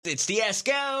It's the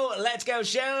Let's Go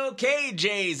show.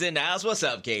 KJ's in the house. What's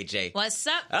up, KJ? What's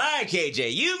up? All right,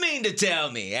 KJ, you mean to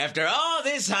tell me, after all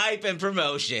this hype and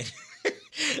promotion,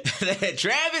 that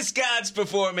Travis Scott's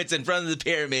performance in front of the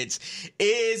Pyramids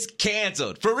is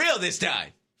canceled? For real this time.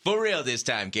 For real this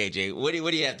time, KJ. What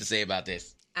do you have to say about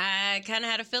this? I kind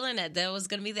of had a feeling that was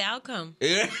going to be the outcome.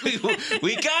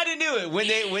 We kind of knew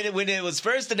it when it was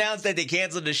first announced that they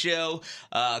canceled the show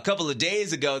a couple of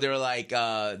days ago. They were like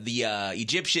the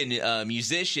Egyptian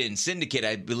musician syndicate,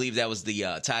 I believe that was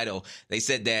the title. They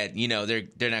said that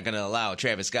they're not going to allow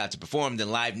Travis Scott to perform. Then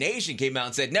Live Nation came out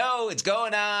and said, no, it's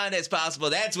going on. It's possible.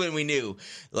 That's when we knew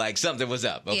like something was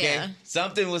up. Okay, yeah.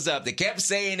 Something was up. They kept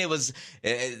saying it was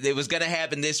going to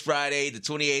happen this Friday, the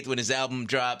 28th, when his album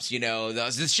drops.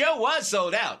 The show was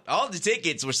sold out. All the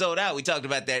tickets were sold out. We talked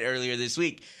about that earlier this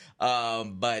week.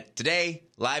 But today,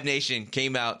 Live Nation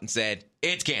came out and said,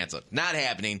 it's canceled. Not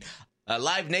happening.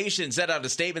 Live Nation set out a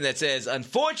statement that says,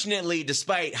 unfortunately,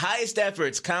 despite highest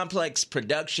efforts, complex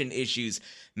production issues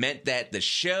meant that the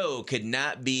show could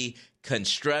not be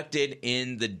constructed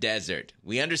in the desert.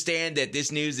 We understand that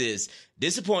this news is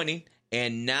disappointing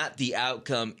and not the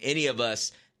outcome any of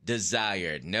us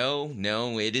desired. No,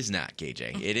 it is not,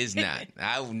 KJ. It is not.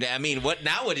 I mean, what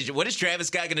is Travis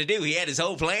Scott going to do? He had his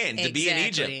whole plan to be in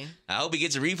Egypt. I hope he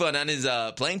gets a refund on his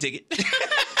plane ticket.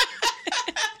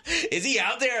 Is he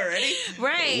out there already?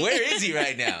 Right. Where is he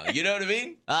right now? You know what I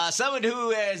mean? Someone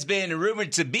who has been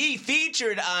rumored to be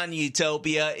featured on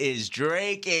Uptopia is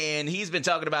Drake, and he's been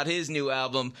talking about his new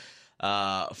album,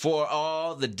 For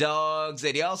All the Dogs.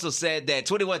 And he also said that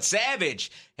 21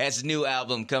 Savage has a new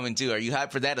album coming too. Are you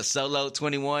hyped for that? A solo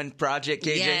 21 project,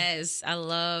 KJ? Yes, I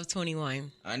love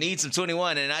 21. I need some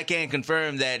 21, and I can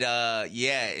confirm that,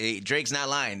 Drake's not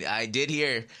lying. I did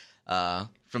hear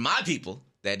from my people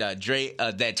that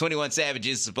that 21 Savage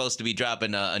is supposed to be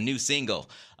dropping a new single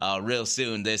real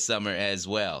soon this summer as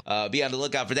well. Be on the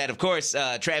lookout for that. Of course,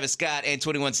 Travis Scott and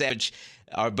 21 Savage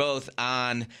are both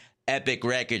on Epic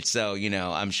Records, so,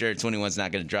 I'm sure 21's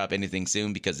not going to drop anything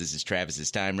soon because this is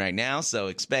Travis's time right now, so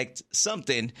expect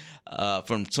something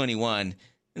from 21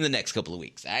 in the next couple of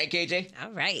weeks. All right, KJ?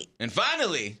 All right. And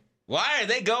finally, why are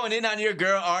they going in on your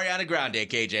girl, Ariana Grande,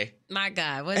 KJ? My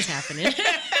God, what's happening?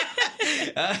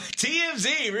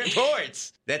 TMZ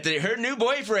reports that her new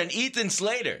boyfriend, Ethan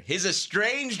Slater, his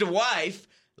estranged wife,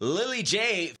 Lily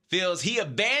J, feels he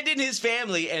abandoned his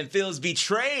family and feels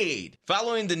betrayed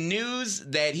following the news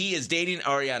that he is dating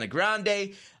Ariana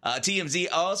Grande. TMZ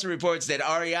also reports that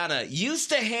Ariana used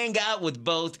to hang out with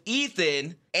both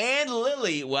Ethan and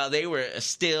Lily while they were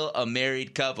still a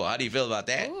married couple. How do you feel about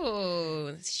that? Ooh,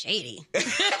 it's shady.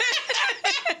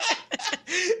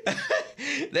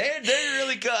 They're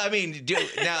really cool. I mean,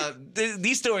 now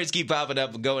these stories keep popping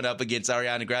up, going up against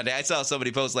Ariana Grande. I saw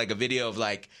somebody post like a video of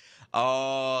like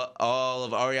all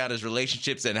of Ariana's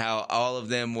relationships and how all of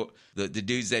them, the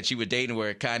dudes that she was dating,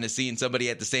 were kind of seeing somebody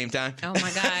at the same time. Oh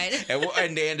my God.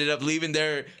 and they ended up leaving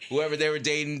whoever they were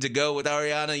dating to go with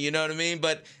Ariana. You know what I mean?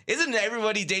 But isn't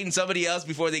everybody dating somebody else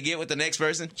before they get with the next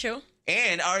person? True.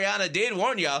 And Ariana did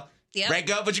warn y'all. Yep.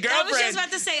 Break up with your girlfriend. I was just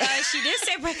about to say, she did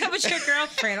say break up with your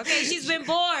girlfriend. Okay, she's been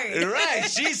bored. Right.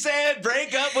 She said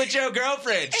break up with your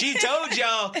girlfriend. She told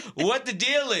y'all what the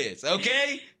deal is,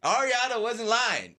 okay? Ariana wasn't lying.